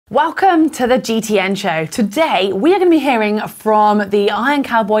Welcome to the GTN Show. Today, we are going to be hearing from the Iron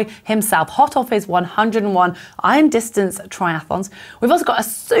Cowboy himself, hot off his 101 Iron Distance Triathlons. We've also got a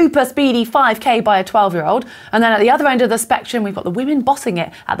super speedy 5K by a 12-year-old. And then at the other end of the spectrum, we've got the women bossing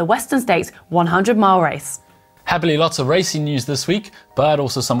it at the Western States 100-mile race. Happily, lots of racing news this week, but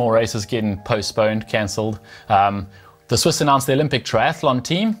also some more races getting postponed, cancelled. The Swiss announced the Olympic triathlon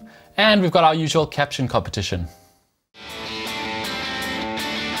team, and we've got our usual Caption competition.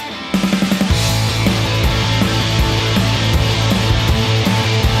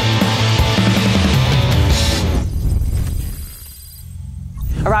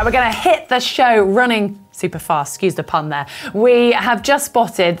 All right, we're going to hit the show running super fast, excuse the pun there. We have just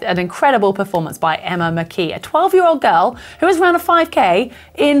spotted an incredible performance by Emma McKee, a 12-year-old girl who has run a 5K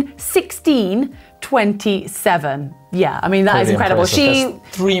in 16:27. Yeah, I mean, that is incredible.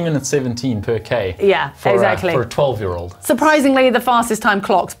 That's 3 minutes 17 per K. Yeah, exactly. For a 12-year-old. Surprisingly, the fastest time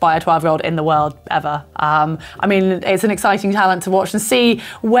clocked by a 12-year-old in the world ever. I mean, it's an exciting talent to watch and see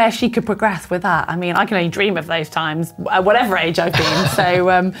where she could progress with that. I mean, I can only dream of those times, at whatever age I've been.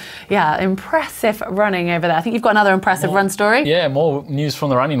 So, yeah, impressive running over there. I think you've got another impressive run story. Yeah, more news from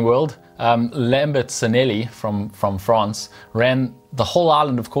the running world. Lambert Sanelli from France ran the whole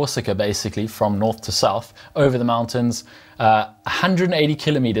island of Corsica, basically, from north to south, over the mountains, 180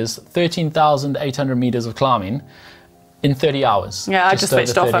 kilometers, 13,800 meters of climbing in 30 hours. Yeah, I just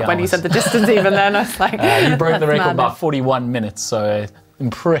switched off when you said the distance even then. I was like, you broke the record by 41 minutes, so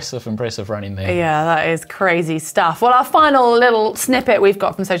impressive running there. Yeah, that is crazy stuff. Well, our final little snippet we've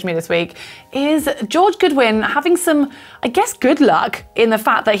got from social media this week is George Goodwin having some, I guess, good luck in the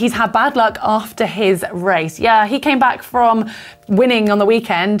fact that he's had bad luck after his race. Yeah, he came back from winning on the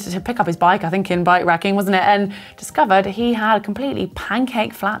weekend to pick up his bike, I think in bike racking, wasn't it? And discovered he had a completely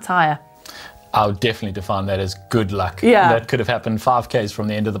pancake flat tire. I would definitely define that as good luck. Yeah. That could have happened 5Ks from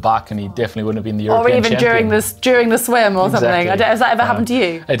the end of the bike and he definitely wouldn't have been the European champion. Or even during the swim or something. Exactly. Has that ever happened to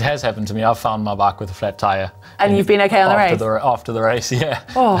you? It has happened to me. I've found my bike with a flat tyre. And you've been okay on the race? After the race, yeah.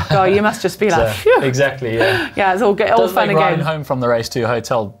 Oh, God, you must just be like, phew. Exactly, yeah. Yeah, it's all good, all fun and games. Riding home from the race to your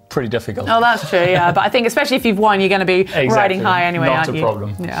hotel pretty difficult. Oh, that's true, yeah. But I think especially if you've won, you're going to be riding high anyway, aren't you? Not a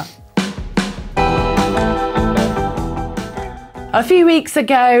problem. Yeah. A few weeks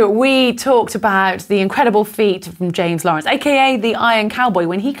ago, we talked about the incredible feat from James Lawrence, aka the Iron Cowboy,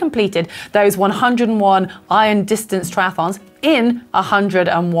 when he completed those 101 Iron Distance Triathlons in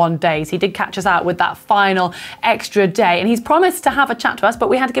 101 days. He did catch us out with that final extra day, and he's promised to have a chat to us, but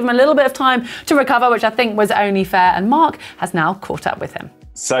we had to give him a little bit of time to recover, which I think was only fair, and Mark has now caught up with him.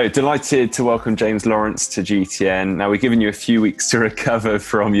 So delighted to welcome James Lawrence to GTN. Now, we've given you a few weeks to recover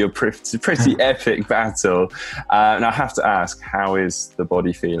from your pretty epic battle. Now, I have to ask, how is the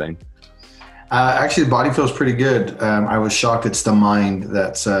body feeling? Actually, the body feels pretty good. I was shocked it's the mind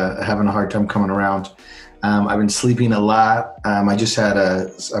that's having a hard time coming around. I've been sleeping a lot. I just had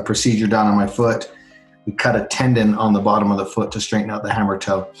a procedure done on my foot. We cut a tendon on the bottom of the foot to straighten out the hammer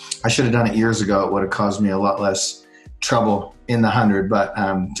toe. I should have done it years ago. It would have caused me a lot less trouble in the 100, but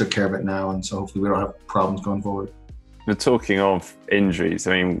took care of it now, and so hopefully we don't have problems going forward. We're talking of injuries.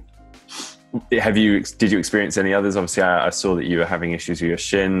 I mean, did you experience any others? Obviously, I saw that you were having issues with your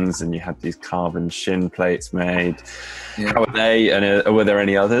shins, and you had these carbon shin plates made. Yeah. How are they, and were there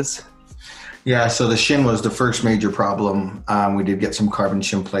any others? Yeah, so the shin was the first major problem. We did get some carbon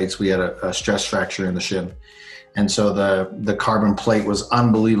shin plates. We had a stress fracture in the shin, and so the carbon plate was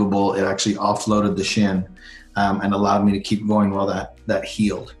unbelievable. It actually offloaded the shin. And allowed me to keep going while that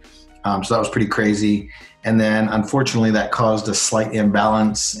healed. So that was pretty crazy. And then unfortunately that caused a slight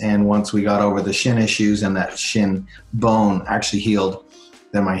imbalance. And once we got over the shin issues and that shin bone actually healed,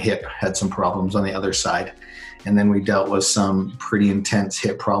 then my hip had some problems on the other side. And then we dealt with some pretty intense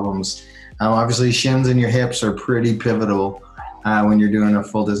hip problems. Obviously shins and your hips are pretty pivotal when you're doing a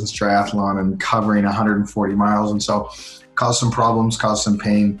full distance triathlon and covering 140 miles. And so caused some problems, caused some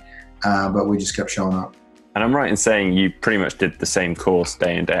pain, but we just kept showing up. And I'm right in saying you pretty much did the same course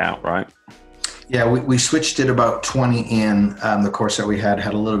day in, day out, right? Yeah, we switched it about 20 in. The course that we had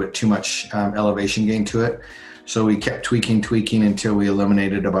a little bit too much elevation gain to it. So we kept tweaking until we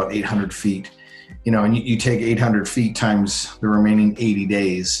eliminated about 800 feet. You know, and you take 800 feet times the remaining 80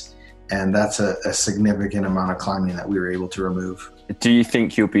 days, and that's a significant amount of climbing that we were able to remove. Do you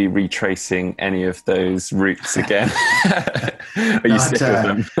think you'll be retracing any of those routes again? Are you sick of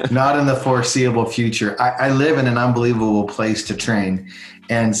them? Not in the foreseeable future. I live in an unbelievable place to train.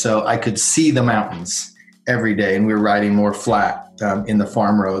 And so I could see the mountains every day, and we were riding more flat in the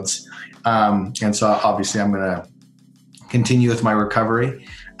farm roads. And so obviously I'm going to continue with my recovery.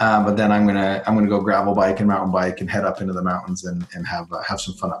 but then I'm gonna go gravel bike and mountain bike and head up into the mountains and have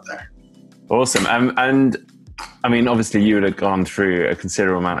some fun up there. Awesome. And I mean, obviously you would have gone through a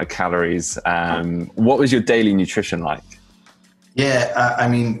considerable amount of calories. What was your daily nutrition like? Yeah, I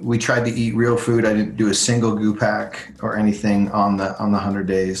mean, we tried to eat real food. I didn't do a single goo pack or anything on the 100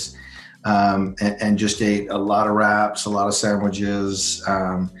 days, and just ate a lot of wraps, a lot of sandwiches.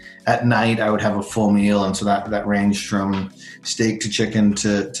 At night, I would have a full meal, and so that ranged from steak to chicken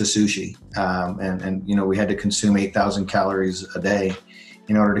to sushi. And you know, we had to consume 8,000 calories a day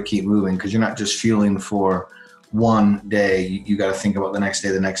in order to keep moving, because you're not just fueling for one day. You got to think about the next day,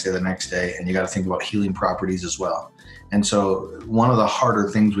 the next day, the next day, and you got to think about healing properties as well. And so one of the harder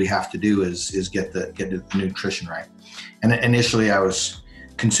things we have to do is get the nutrition right. And initially I was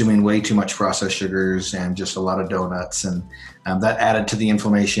consuming way too much processed sugars and just a lot of donuts, and that added to the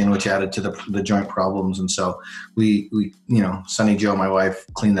inflammation, which added to the joint problems. And so we you know, Sunny Joe, my wife,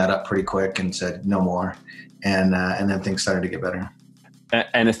 cleaned that up pretty quick and said no more, and then things started to get better.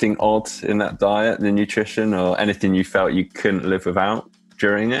 Anything odd in that diet, the nutrition, or anything you felt you couldn't live without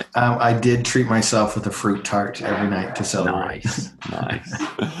during it? I did treat myself with a fruit tart every night to celebrate. Nice.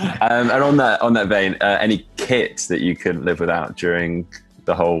 And on that vein, any kit that you couldn't live without during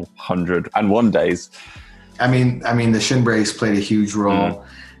the whole 101 days? I mean, the shin brace played a huge role.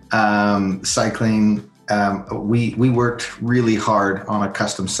 Cycling, we worked really hard on a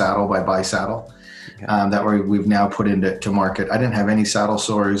custom saddle by Saddle. That we've now put into market. I didn't have any saddle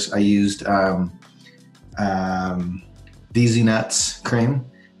sores. I used DZ Nuts cream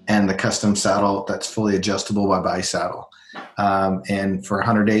and the custom saddle that's fully adjustable by Saddle. And for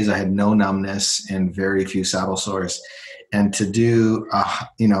 100 days, I had no numbness and very few saddle sores. And to do,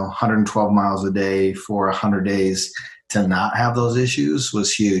 112 miles a day for 100 days to not have those issues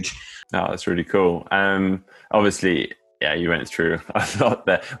was huge. Oh, that's really cool. Obviously, yeah, you went through a lot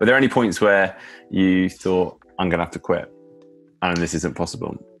there. Were there any points where you thought, I'm going to have to quit and this isn't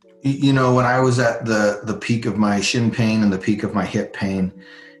possible? You know, when I was at the peak of my shin pain and the peak of my hip pain,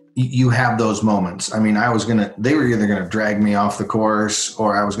 you have those moments. I mean, they were either going to drag me off the course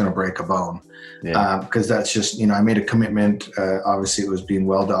or I was going to break a bone. Yeah. Because that's just, you know, I made a commitment. Obviously, it was being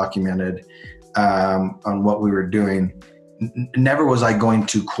well documented on what we were doing. Never was I going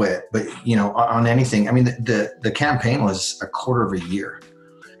to quit, but, you know, on anything. I mean, the campaign was a quarter of a year.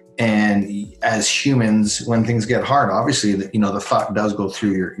 And as humans, when things get hard, obviously, the thought does go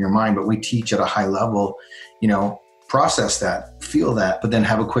through your mind, but we teach at a high level, you know, process that, feel that, but then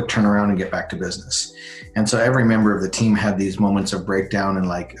have a quick turnaround and get back to business. And so every member of the team had these moments of breakdown and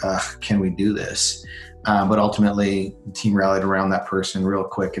like, can we do this? But ultimately, the team rallied around that person real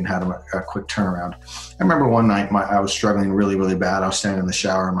quick and had a quick turnaround. I remember one night I was struggling really, really bad. I was standing in the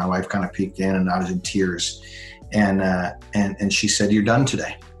shower and my wife kind of peeked in and I was in tears. And she said, "You're done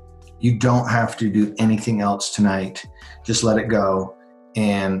today. You don't have to do anything else tonight. Just let it go.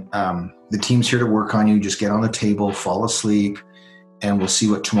 And the team's here to work on you. Just get on the table, fall asleep, and we'll see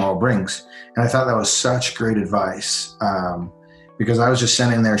what tomorrow brings." And I thought that was such great advice because I was just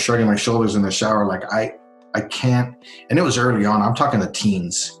sitting there shrugging my shoulders in the shower like, I can't. And it was early on. I'm talking the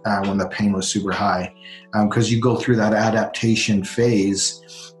teens when the pain was super high because you go through that adaptation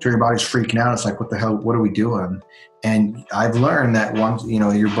phase till your body's freaking out. It's like, what the hell? What are we doing? And I've learned that once, you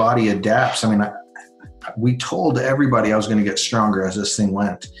know, your body adapts. I mean, we told everybody I was going to get stronger as this thing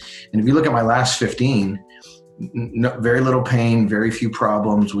went. And if you look at my last 15, very little pain, very few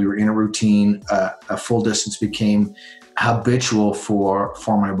problems. We were in a routine. A full distance became habitual for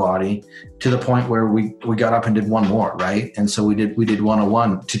my body to the point where we got up and did one more, right? And so we did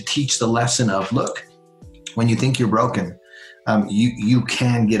 101 to teach the lesson of, look, when you think you're broken, you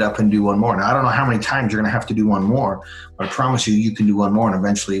can get up and do one more. Now, I don't know how many times you're going to have to do one more, but I promise you can do one more, and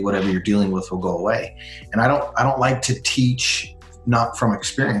eventually whatever you're dealing with will go away. And I don't like to teach not from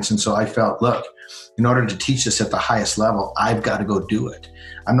experience. And so I felt, look, in order to teach this at the highest level, I've got to go do it.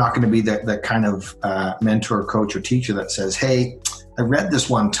 I'm not going to be that kind of mentor, coach, or teacher that says, hey, I read this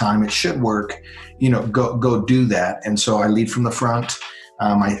one time, it should work, you know, go do that. And so I lead from the front.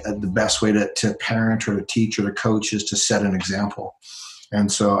 The best way to parent or to teach or to coach is to set an example.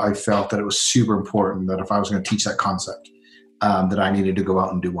 And so I felt that it was super important that if I was going to teach that concept, that I needed to go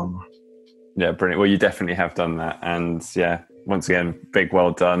out and do one more. Yeah, brilliant. Well, you definitely have done that. And yeah, once again, big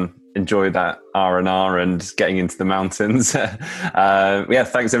well done. Enjoy that R&R and getting into the mountains. Yeah,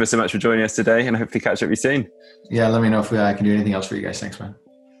 thanks ever so much for joining us today and hopefully catch up with you soon. Yeah, let me know if I can do anything else for you guys. Thanks, man.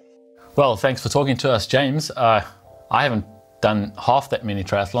 Well, thanks for talking to us, James. I haven't done half that many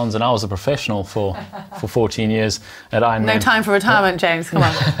triathlons and I was a professional for 14 years at Iron. No time for retirement, James, come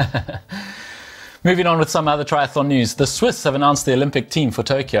on. Moving on with some other triathlon news. The Swiss have announced the Olympic team for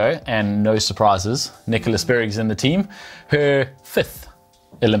Tokyo, and no surprises. Nicola Sperig's in the team. Her 5th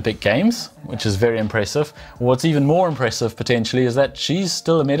Olympic Games, which is very impressive. What's even more impressive potentially is that she's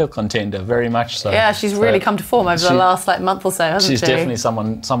still a medal contender, very much so. Yeah, she's really come to form over the last month or so, hasn't she? She's definitely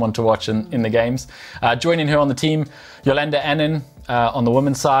someone to watch in the games. Joining her on the team, Jolanda Annen on the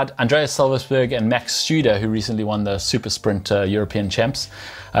women's side, Andreas Silversberg and Max Studer, who recently won the Super Sprint European Champs.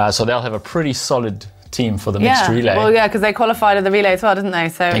 So they'll have a pretty solid team for the mixed relay. Well, yeah, because they qualified at the relay as well, didn't they?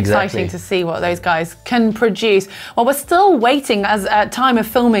 So exciting to see what those guys can produce. Well, we're still waiting as at time of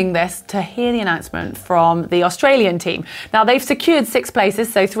filming this to hear the announcement from the Australian team. Now, they've secured 6 places,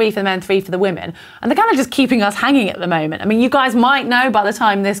 so 3 for the men, 3 for the women. And they're kind of just keeping us hanging at the moment. I mean, you guys might know by the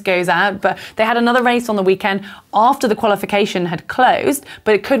time this goes out, but they had another race on the weekend after the qualification had closed,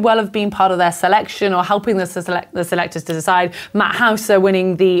 but it could well have been part of their selection or helping the selectors to decide. Matt Hauser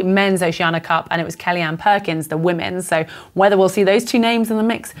winning the men's Oceania Cup, and it was Kellyanne Perkins, the women's. So whether we'll see those 2 names in the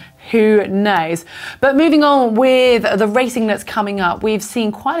mix, who knows? But moving on with the racing that's coming up, we've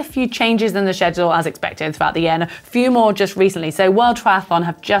seen quite a few changes in the schedule as expected throughout the year, and a few more just recently. So World Triathlon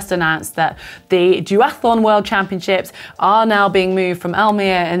have just announced that the Duathlon World Championships are now being moved from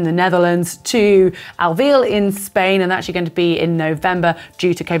Almere in the Netherlands to Alville in Spain, and actually going to be in November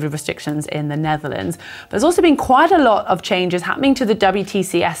due to COVID restrictions in the Netherlands. But there's also been quite a lot of changes happening to the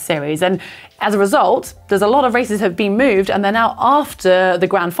WTCS series, and as a result, there's a lot of races have been moved, and they're now after the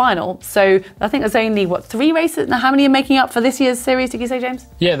grand final. So I think there's only, 3 races? Now, how many are making up for this year's series, did you say, James?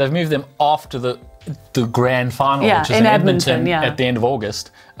 Yeah, they've moved them after the grand final, which is in Edmonton at the end of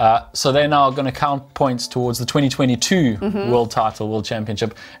August. So they're now going to count points towards the 2022 World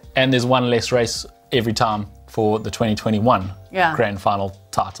Championship, and there's 1 less race every time for the 2021 grand final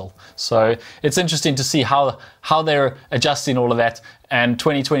title. So it's interesting to see how they're adjusting all of that. And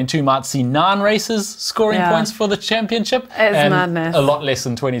 2022 might see 9 races scoring points for the championship. It's madness. A lot less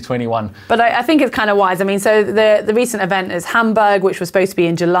than 2021. But I think it's kind of wise. I mean, so the recent event is Hamburg, which was supposed to be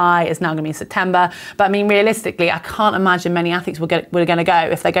in July, is now going to be in September. But I mean, realistically, I can't imagine many athletes were going to go.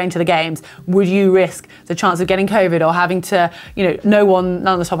 If they're going to the games, would you risk the chance of getting COVID or having to, none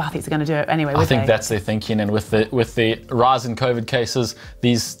of the top athletes are going to do it anyway, I think that's their thinking. And with the rise in COVID cases,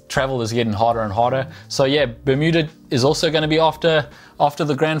 these travel is getting harder and harder. So yeah, Bermuda is also going to be after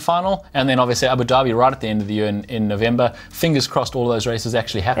the grand final, and then obviously Abu Dhabi right at the end of the year in November. Fingers crossed all those races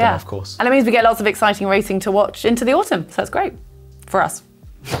actually happen, of course. And it means we get lots of exciting racing to watch into the autumn, so that's great for us.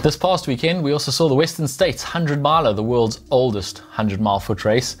 This past weekend, we also saw the Western States 100-miler, the world's oldest 100-mile foot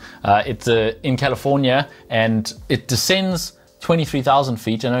race. It's in California, and it descends 23,000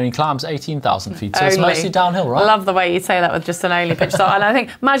 feet and only climbs 18,000 feet. So it's mostly downhill, right? I love the way you say that with just an only pitch. So, and I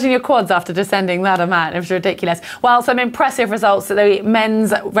think, imagine your quads after descending that amount. It was ridiculous. Well, some impressive results. The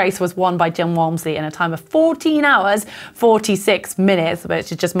men's race was won by Jim Walmsley in a time of 14 hours, 46 minutes,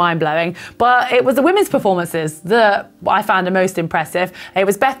 which is just mind-blowing. But it was the women's performances that I found the most impressive. It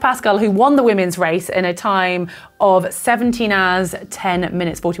was Beth Pascal who won the women's race in a time of 17 hours, 10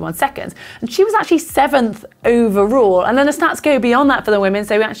 minutes, 41 seconds. And she was actually 7th overall. And then the stats go beyond that for the women.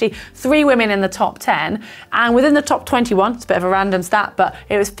 So actually 3 women in the top 10. And within the top 21, it's a bit of a random stat, but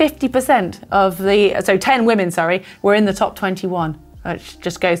it was 50% of so 10 women, were in the top 21. Which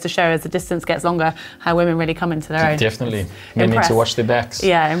just goes to show as the distance gets longer, how women really come into their own. Definitely. They need to watch their backs.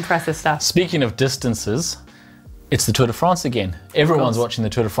 Yeah, impressive stuff. Speaking of distances, it's the Tour de France again. Everyone's watching the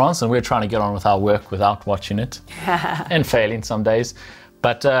Tour de France, and we're trying to get on with our work without watching it and failing some days.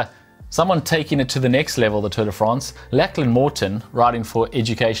 But someone taking it to the next level, the Tour de France, Lachlan Morton, riding for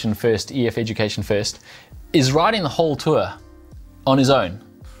Education First, EF Education First, is riding the whole tour on his own.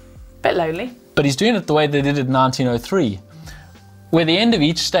 Bit lonely. But he's doing it the way they did it in 1903, where the end of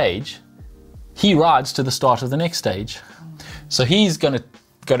each stage, he rides to the start of the next stage. So he's going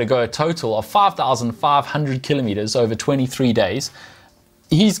to go a total of 5,500 kilometers over 23 days.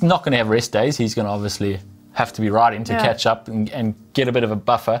 He's not going to have rest days. He's going to obviously have to be riding to catch up and get a bit of a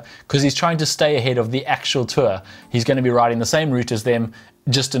buffer, because he's trying to stay ahead of the actual tour. He's going to be riding the same route as them,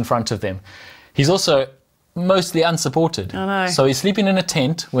 just in front of them. He's also mostly unsupported. I know. So he's sleeping in a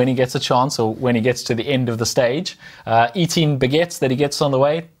tent when he gets a chance, or when he gets to the end of the stage, eating baguettes that he gets on the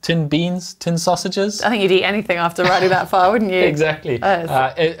way, tin beans, tin sausages. I think you'd eat anything after riding that far, wouldn't you? Exactly.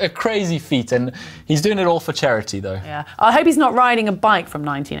 A crazy feat, and he's doing it all for charity though. Yeah. I hope he's not riding a bike from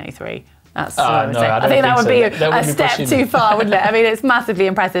 1903. That's No, I think that would be a step too far, wouldn't it? I mean, it's massively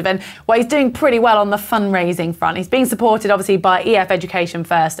impressive. And he's doing pretty well on the fundraising front. He's being supported, obviously, by EF Education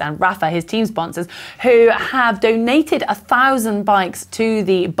First and Rafa, his team sponsors, who have donated 1,000 bikes to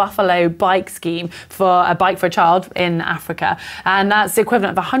the Buffalo Bike Scheme for a bike for a child in Africa. And that's the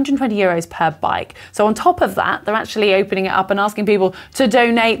equivalent of €120 per bike. So on top of that, they're actually opening it up and asking people to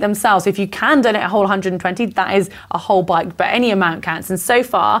donate themselves. So if you can donate a whole 120, that is a whole bike, but any amount counts. And so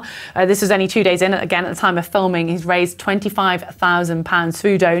far, this was only 2 days in, again, at the time of filming, he's raised £25,000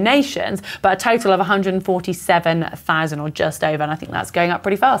 through donations, but a total of 147,000 or just over, and I think that's going up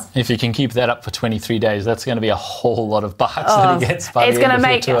pretty fast. If you can keep that up for 23 days, that's going to be a whole lot of bikes that he gets by the end of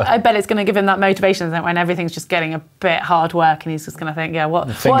the tour. I bet it's going to give him that motivation when everything's just getting a bit hard work, and he's just going to think, yeah, what a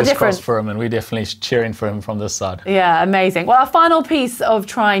difference. Fingers crossed for him, and we're definitely cheering for him from this side. Yeah, amazing. Well, our final piece of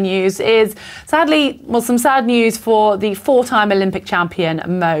Tri news is, sadly, some sad news for the 4-time Olympic champion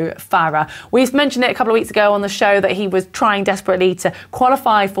Mo Farah. We mentioned it a couple of weeks ago on the show that he was trying desperately to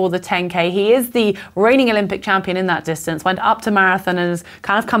qualify for the 10K. He is the reigning Olympic champion in that distance, went up to marathon and has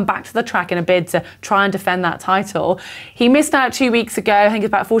kind of come back to the track in a bid to try and defend that title. He missed out 2 weeks ago, I think it's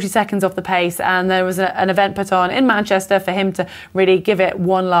about 40 seconds off the pace, and there was an event put on in Manchester for him to really give it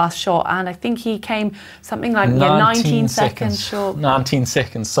one last shot, and I think he came something like 19 seconds short. 19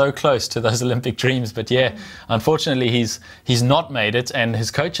 seconds, so close to those Olympic dreams, but yeah, unfortunately he's not made it, and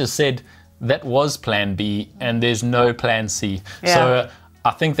his coach has said that was plan B and there's no plan C. Yeah. So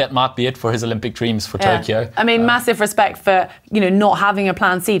I think that might be it for his Olympic dreams for Tokyo. I mean, massive respect for, not having a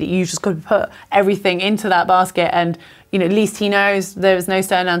plan C, that you just got to put everything into that basket, and, at least he knows there was no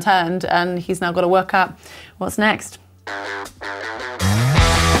stone unturned, and he's now got to work out what's next.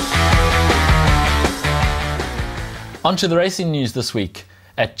 On to the racing news this week.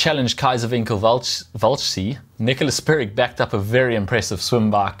 At Challenge Kaiserwinkel-Walchsee, Nicola Spirig backed up a very impressive swim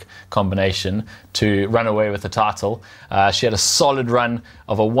bike combination to run away with the title. She had a solid run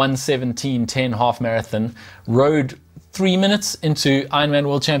of a 1:17.10 half marathon, rode 3 minutes into Ironman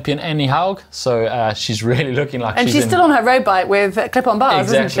world champion Annie Haug, so she's really looking like she's still on her road bike with clip-on bars,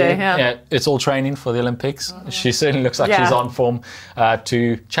 isn't she? Yeah, it's all training for the Olympics. She certainly looks like she's on form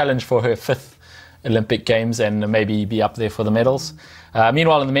to challenge for her 5th Olympic Games and maybe be up there for the medals.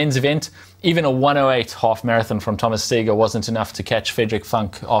 Meanwhile, in the men's event, even a 1:08 half marathon from Thomas Steger wasn't enough to catch Frederik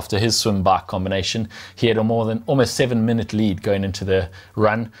Funk after his swim bike combination. He had a more than almost 7-minute lead going into the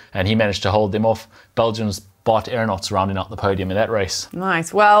run, and he managed to hold them off. Belgium's Bart Aernot's rounding out the podium in that race.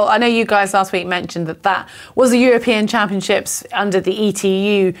 Nice. Well, I know you guys last week mentioned that was the European Championships under the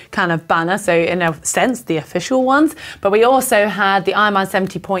ETU kind of banner, so in a sense, the official ones. But we also had the Ironman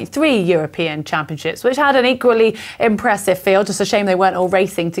 70.3 European Championships, which had an equally impressive field. Just a shame they weren't all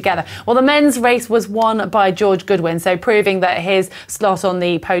racing together. Well, the men's race was won by George Goodwin, so proving that his slot on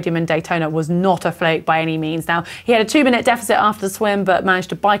the podium in Daytona was not a fluke by any means. Now, he had a 2-minute deficit after the swim, but managed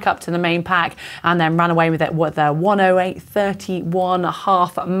to bike up to the main pack and then ran away with it with their 1:08.31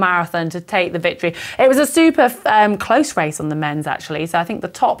 half marathon to take the victory. It was a super close race on the men's, actually. So I think the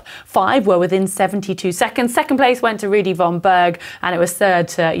top 5 were within 72 seconds. Second place went to Rudy von Berg, and it was third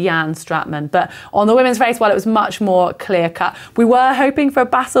to Jan Stratman. But on the women's race, well, it was much more clear-cut. We were hoping for a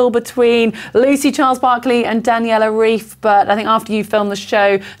battle between Lucy Charles-Barkley and Daniela Ryf, but I think after you filmed the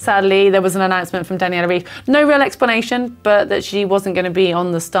show, sadly, there was an announcement from Daniela Ryf. No real explanation, but that she wasn't going to be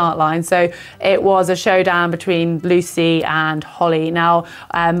on the start line. So it was a showdown between Lucy and Holly. Now,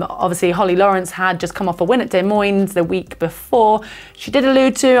 obviously, Holly Lawrence had just come off a win at Des Moines the week before. She did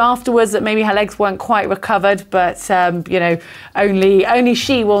allude to afterwards that maybe her legs weren't quite recovered, but, only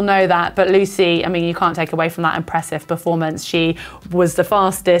she will know that. But Lucy, I mean, you can't take away from that impressive performance. She was the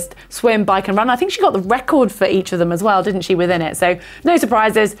fastest swim, bike and run. I think she got the record for each of them as well, didn't she, within it? So no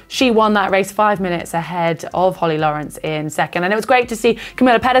surprises. She won that race 5 minutes ahead of Holly Lawrence in second. And it was great to see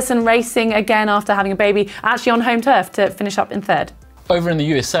Camilla Pedersen racing again after having a baby, actually on home turf, to finish up in third. Over in the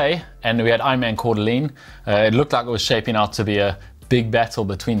USA, and we had Ironman Coeur d'Alene, it looked like it was shaping out to be a big battle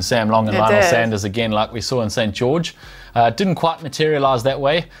between Sam Long and Lionel Sanders again, like we saw in St. George. Didn't quite materialise that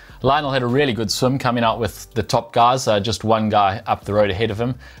way. Lionel had a really good swim coming out with the top guys, just one guy up the road ahead of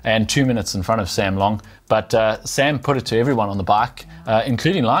him and 2 minutes in front of Sam Long. But Sam put it to everyone on the bike,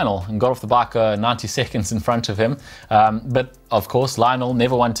 including Lionel, and got off the bike 90 seconds in front of him. But of course, Lionel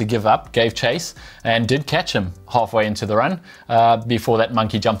never wanted to give up, gave chase, and did catch him halfway into the run before that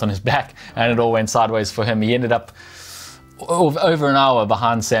monkey jumped on his back, and it all went sideways for him. He ended up over an hour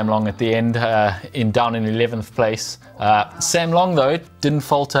behind Sam Long at the end, down in 11th place. Sam Long, though, didn't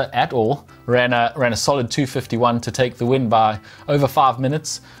falter at all. Ran a solid 2:51 to take the win by over 5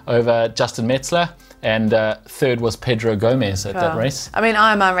 minutes over Justin Metzler. and third was Pedro Gomez at that race. I mean,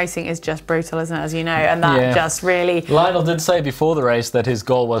 Ironman racing is just brutal, isn't it, as you know, and that just really... Lionel did say before the race that his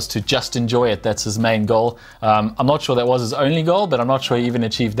goal was to just enjoy it. That's his main goal. I'm not sure that was his only goal, but I'm not sure he even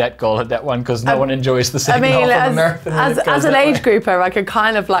achieved that goal at that one, because no one enjoys the second half of a marathon. As an age grouper, I could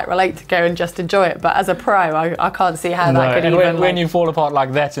kind of like relate to go and just enjoy it, but as a pro, I can't see how that could even... When you fall apart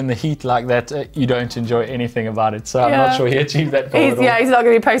like that in the heat like that, you don't enjoy anything about it. So I'm not sure he achieved that goal at all. Yeah, he's not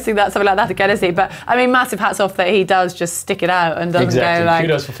going to be posting something like that again, is he? But I mean, massive hats off that he does just stick it out and doesn't go like...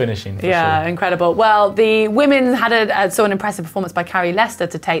 Kudos for finishing. For sure. Incredible. Well, the women had saw an impressive performance by Carrie Lester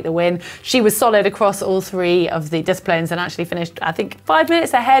to take the win. She was solid across all three of the disciplines and actually finished, I think, 5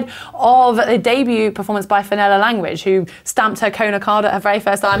 minutes ahead of the debut performance by Fenella Langridge, who stamped her Kona card at her very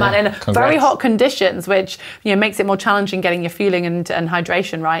first Ironman in very hot conditions, which makes it more challenging getting your fueling and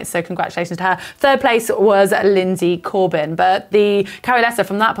hydration right. So congratulations to her. Third place was Lindsay Corbin, but the Carrie Lester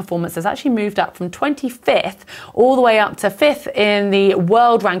from that performance has actually moved up from 25th all the way up to 5th in the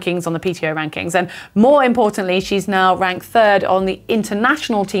world rankings on the PTO rankings, and more importantly, she's now ranked 3rd on the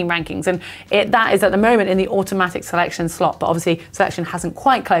international team rankings, and that is at the moment in the automatic selection slot, but obviously selection hasn't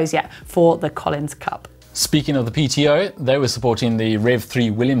quite closed yet for the Collins Cup. Speaking of the PTO, they were supporting the Rev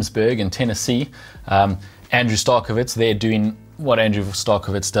 3 Williamsburg in Tennessee. Andrew Starkovitz, they're doing what Andrew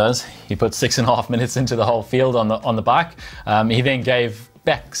Starkovitz does. He put 6.5 minutes into the whole field on the bike. He then gave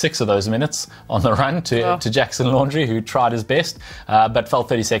back 6 of those minutes on the run to Jackson Laundrie, who tried his best, but fell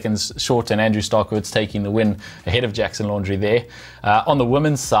 30 seconds short, and Andrew Starkovitz taking the win ahead of Jackson Laundrie there. On the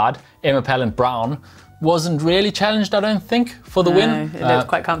women's side, Emma Pallant-Brown wasn't really challenged, I don't think, for the win. It looked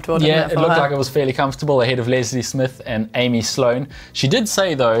quite comfortable, didn't it? It looked like it was fairly comfortable ahead of Leslie Smith and Amy Sloan. She did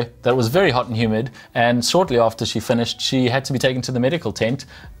say, though, that it was very hot and humid, and shortly after she finished, she had to be taken to the medical tent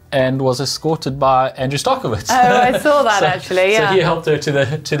and was escorted by Andrew Starkovitz. Oh, I saw that actually. Yeah. So he helped her to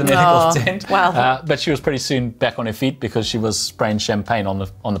the medical tent. Wow. But she was pretty soon back on her feet because she was spraying champagne on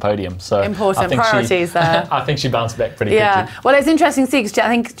the podium. So important priorities there. I think she bounced back pretty quickly. Well, it's interesting to see, because I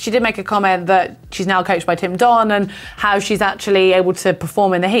think she did make a comment that she's now coached by Tim Don and how she's actually able to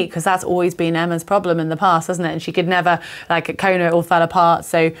perform in the heat, because that's always been Emma's problem in the past, hasn't it? And she could never, like at Kona, it all fell apart.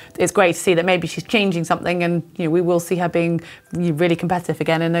 So it's great to see that maybe she's changing something, and we will see her being really competitive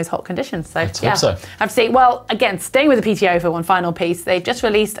again in those hot conditions. So let's hope so. I have to say, well, again, staying with the PTO for one final piece, they've just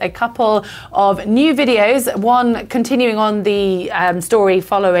released a couple of new videos, one continuing on the story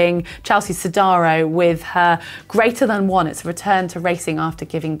following Chelsea Sodaro with her greater than one. It's a return to racing after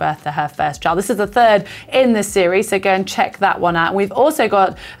giving birth to her first child. This is the third in this series, so go and check that one out. We've also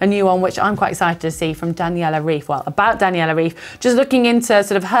got a new one which I'm quite excited to see from Daniela Reef, well, about Daniela Reef, just looking into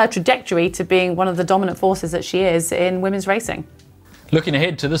sort of her trajectory to being one of the dominant forces that she is in women's racing. Looking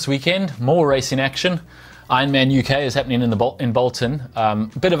ahead to this weekend, more racing action. Ironman UK is happening in Bolton.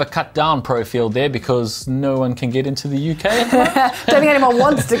 Bit of a cut down pro field there because no one can get into the UK. Don't think anyone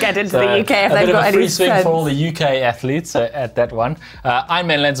wants to get into the UK if they've got any free swing for all the UK athletes at that one.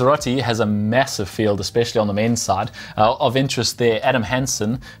 Ironman Lanzarote has a massive field, especially on the men's side. Of interest there, Adam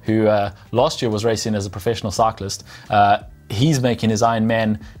Hansen, who last year was racing as a professional cyclist. He's making his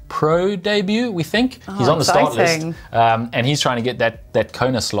Ironman Pro debut, we think. He's on the start list, and he's trying to get that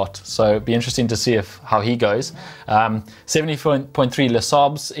Kona slot. So it'd be interesting to see how he goes. 70.3 Les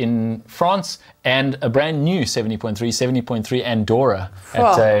Sables in France, and a brand new 70.3 Andorra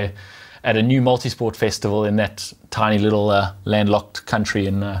at a new multisport festival in that tiny little landlocked country.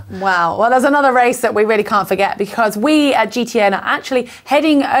 Wow. Well, there's another race that we really can't forget, because we at GTN are actually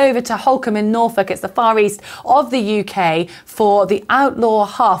heading over to Holcombe in Norfolk. It's the far east of the UK for the Outlaw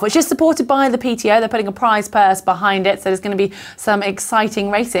Half, which is supported by the PTO. They're putting a prize purse behind it, so there's going to be some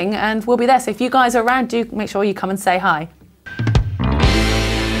exciting racing, and we'll be there. So if you guys are around, do make sure you come and say hi.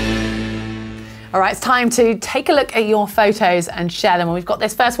 All right, it's time to take a look at your photos and share them. And we've got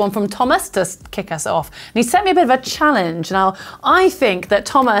this first one from Thomas to kick us off. And he sent me a bit of a challenge. Now, I think that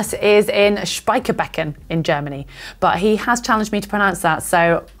Thomas is in Speicherbecken in Germany, but he has challenged me to pronounce that.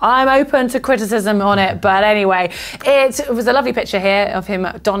 So I'm open to criticism on it. But anyway, it was a lovely picture here of him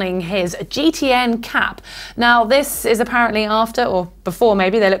donning his GTN cap. Now, this is apparently after, or before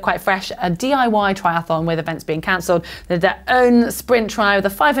maybe, they look quite fresh, a DIY triathlon with events being cancelled. They did their own sprint try with a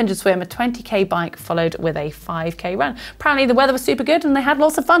 500 swim, a 20k bike, followed with a 5k run. Apparently the weather was super good and they had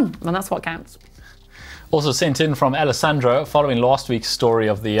lots of fun, and that's what counts. Also sent in from Alessandro, following last week's story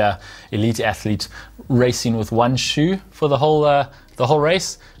of the elite athlete racing with one shoe for the whole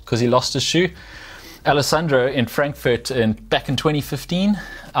race because he lost his shoe. Alessandro in Frankfurt back in 2015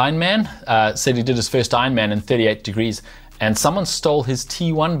 Ironman said he did his first Ironman in 38 degrees and someone stole his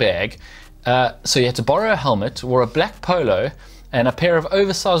T1 bag, so he had to borrow a helmet, wore a black polo, and a pair of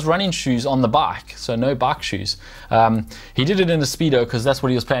oversized running shoes on the bike, so no bike shoes. He did it in a Speedo because that's what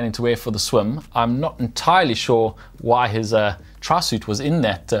he was planning to wear for the swim. I'm not entirely sure why his tri-suit was in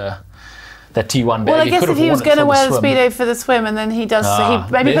that T1 bag. Well, I guess if he was going to wear the Speedo for the swim and then he does...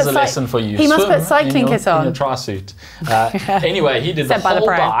 there's a lesson for you. He must put cycling kit on. In your tri-suit. Anyway, he did the whole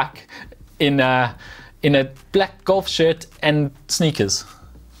bike in a black golf shirt and sneakers,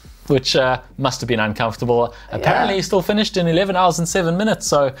 which must have been uncomfortable. Apparently, he still finished in 11 hours and 7 minutes,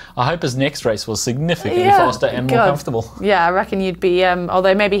 so I hope his next race was significantly faster and more comfortable. Yeah, I reckon you'd be,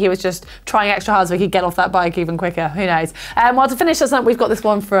 although maybe he was just trying extra hard so he could get off that bike even quicker, who knows. Well, to finish us up, we've got this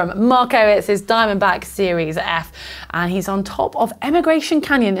one from Marco. It's his Diamondback Series F, and he's on top of Emigration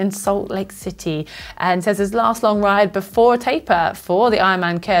Canyon in Salt Lake City, and says his last long ride before a taper for the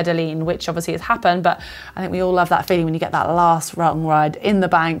Ironman Coeur d'Alene, which obviously has happened, but I think we all love that feeling when you get that last long ride in the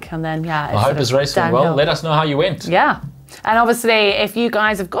bank. And then, I hope his race went well. Let us know how you went. Yeah. And obviously, if you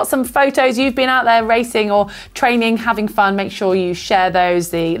guys have got some photos, you've been out there racing or training, having fun, make sure you share those.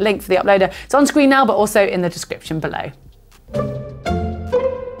 The link for the uploader, it's on screen now, but also in the description below.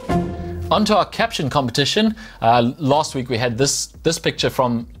 On to our caption competition. Last week we had this picture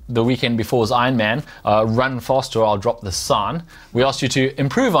from the weekend before his Ironman, run faster or I'll drop the sign. We asked you to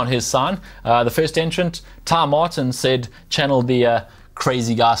improve on his sign. The first entrant, Ty Martin, said channel the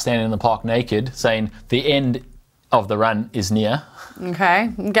crazy guy standing in the park naked, saying the end of the run is near. Okay,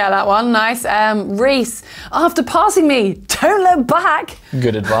 get that one, nice. Reese, after passing me, don't look back.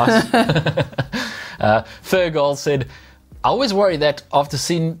 Good advice. Fergal said, I always worry that after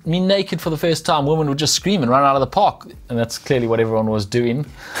seeing me naked for the first time, women would just scream and run out of the park. And that's clearly what everyone was doing.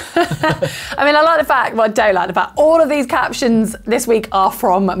 I mean, I like the fact, well, I don't like the fact, all of these captions this week are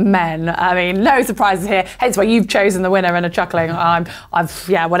from men. I mean, no surprises here. Hence why you've chosen the winner and are chuckling.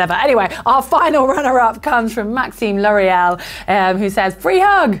 Yeah, whatever. Anyway, our final runner-up comes from Maxime L'Oreal, who says, free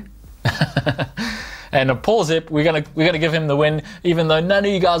hug. And Paul Zip, we're gonna give him the win, even though none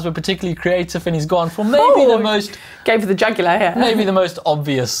of you guys were particularly creative, and he's gone for maybe the most... Going for the jugular here. Maybe the most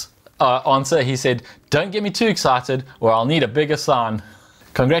obvious answer. He said, don't get me too excited or I'll need a bigger sign.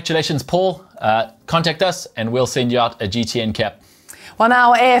 Congratulations, Paul. Contact us and we'll send you out a GTN cap. Well,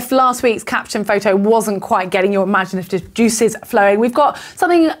 now, if last week's caption photo wasn't quite getting your imaginative juices flowing, we've got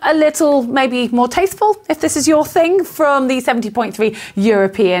something a little maybe more tasteful, if this is your thing, from the 70.3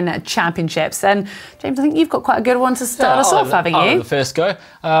 European Championships. And James, I think you've got quite a good one to start us off, haven't you? The first go.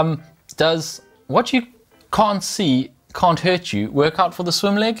 Does what you can't see can't hurt you work out for the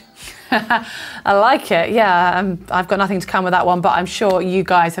swim leg? I like it, yeah. I've got nothing to come with that one, but I'm sure you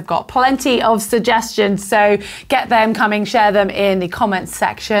guys have got plenty of suggestions, so get them coming, share them in the comments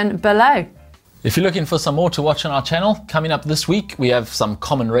section below. If you're looking for some more to watch on our channel, coming up this week we have some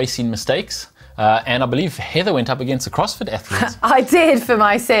common racing mistakes. And I believe Heather went up against a CrossFit athlete. I did, for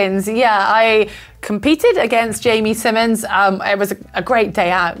my sins. Yeah, I competed against Jamie Simmons. It was a great day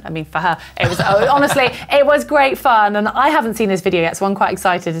out. I mean, for her, it was honestly, it was great fun. And I haven't seen this video yet, so I'm quite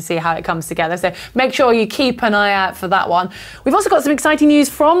excited to see how it comes together. So make sure you keep an eye out for that one. We've also got some exciting news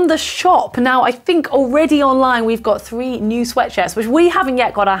from the shop. Now, I think already online we've got 3 new sweatshirts, which we haven't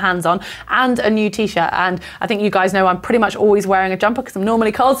yet got our hands on, and a new t-shirt. And I think you guys know I'm pretty much always wearing a jumper because I'm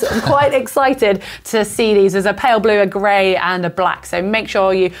normally cold, so I'm quite excited to see these. There's a pale blue, a grey and a black. So make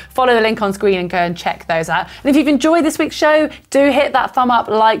sure you follow the link on screen and go and check those out. And if you've enjoyed this week's show, do hit that thumb up,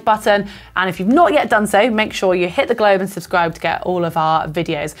 like button. And if you've not yet done so, make sure you hit the globe and subscribe to get all of our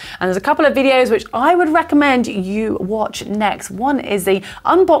videos. And there's a couple of videos which I would recommend you watch next. One is the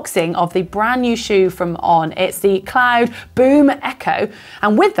unboxing of the brand new shoe from On. It's the Cloud Boom Echo.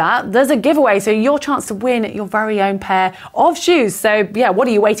 And with that, there's a giveaway. So your chance to win your very own pair of shoes. So yeah, what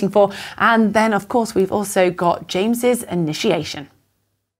are you waiting for? And then of course, we've also got James's initiation.